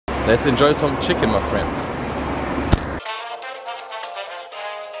Let's enjoy some chicken, my friends.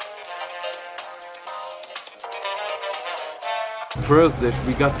 First dish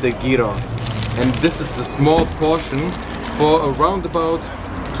we got the gyros, and this is a small portion for around about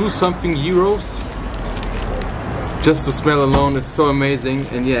 2 something euros. Just the smell alone is so amazing,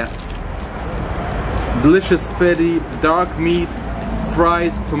 and yeah, delicious fatty dark meat,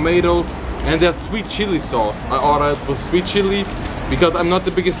 fries, tomatoes, and there's sweet chili sauce. I ordered with sweet chili because I'm not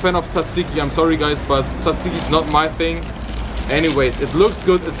the biggest fan of tzatziki. I'm sorry guys, but tzatziki is not my thing. Anyways, it looks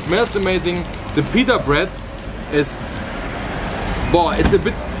good, it smells amazing. The pita bread is, it's a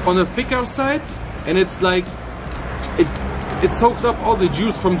bit on the thicker side, and it's like it soaks up all the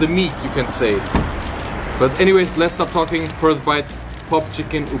juice from the meat, you can say. But anyways, let's stop talking. First bite, pop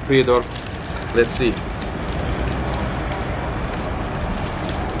chicken u Prijedor. Let's see.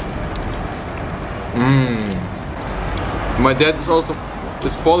 My dad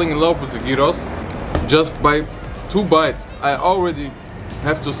is falling in love with the gyros just by 2 bites. I already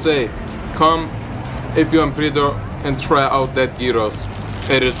have to say, come if you're in Prijedor and try out that gyros.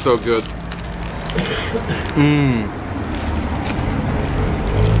 It is so good.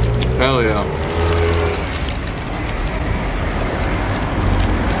 Hell yeah.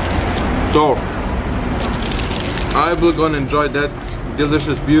 So I will gonna enjoy that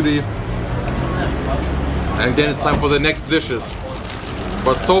delicious beauty, and then it's time for the next dishes.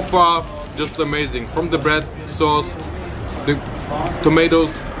 But so far, just amazing. From the bread, sauce, the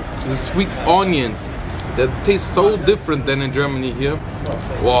tomatoes, the sweet onions that taste so different than in Germany here.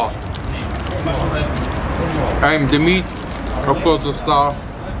 Wow. And the meat, of course, the star.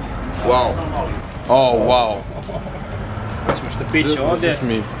 Wow. Oh wow. This is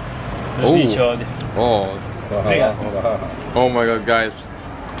me. Oh my god, guys.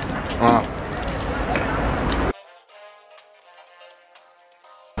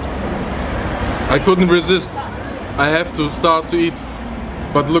 I couldn't resist. I have to start to eat.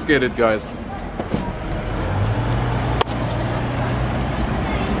 But look at it, guys.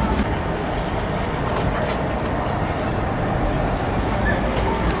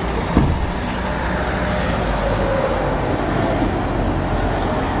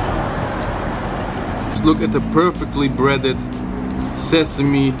 Look at the perfectly breaded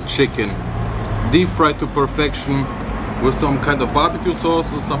sesame chicken, deep fried to perfection with some kind of barbecue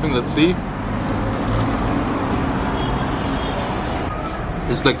sauce or something. Let's see.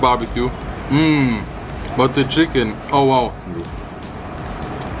 It's like barbecue. But the chicken, oh wow,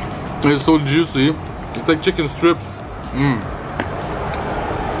 it's so juicy. It's like chicken strips.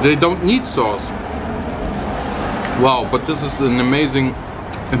 They don't need sauce. Wow, but this is an amazing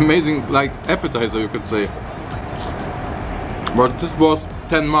like appetizer, you could say. But this was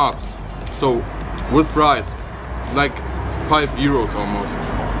 10 marks, so with fries, like 5 euros almost.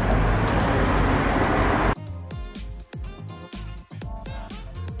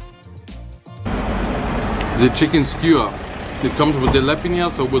 The chicken skewer, it comes with the jalapeno,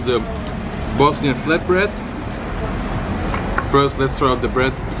 so with the Bosnian flatbread. First, let's try out the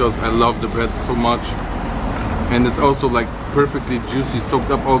bread because I love the bread so much, and it's also like perfectly juicy, soaked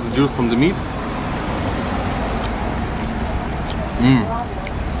up all the juice from the meat.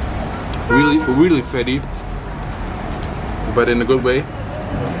 Really fatty, but in a good way.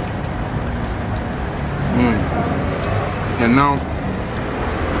 And now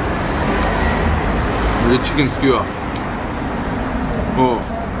the chicken skewer. Oh,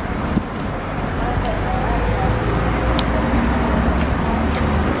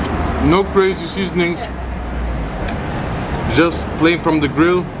 no crazy seasonings, just plain from the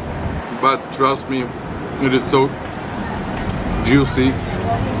grill, but trust me, it is so juicy,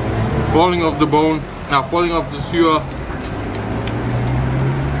 falling off the bone, falling off the skewer.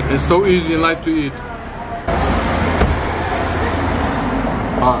 It's so easy and light to eat.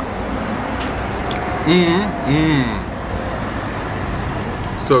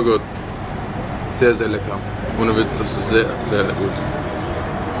 So good. Sehr, sehr lecker. Ohne Witz, das ist sehr, sehr gut.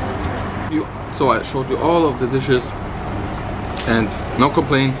 So I showed you all of the dishes and no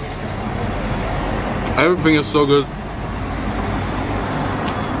complaint. Everything is so good.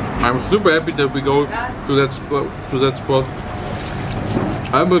 I'm super happy that we go to that spot.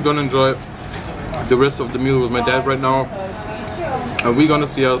 I'm gonna enjoy the rest of the meal with my dad right now, and we're gonna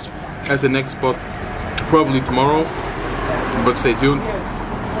see us at the next spot probably tomorrow, but stay tuned.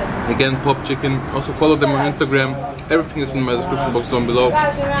 Again, Pop Chicken. Also follow them on Instagram. Everything is in my description box down below.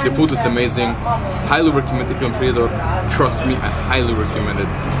 The food is amazing. Highly recommend if you're in Prijedor. Trust me, I highly recommend it.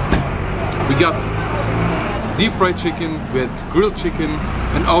 We got deep fried chicken, we had grilled chicken,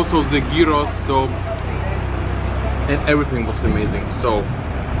 and also the gyros. And everything was amazing. So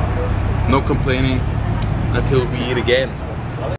No complaining until we eat again.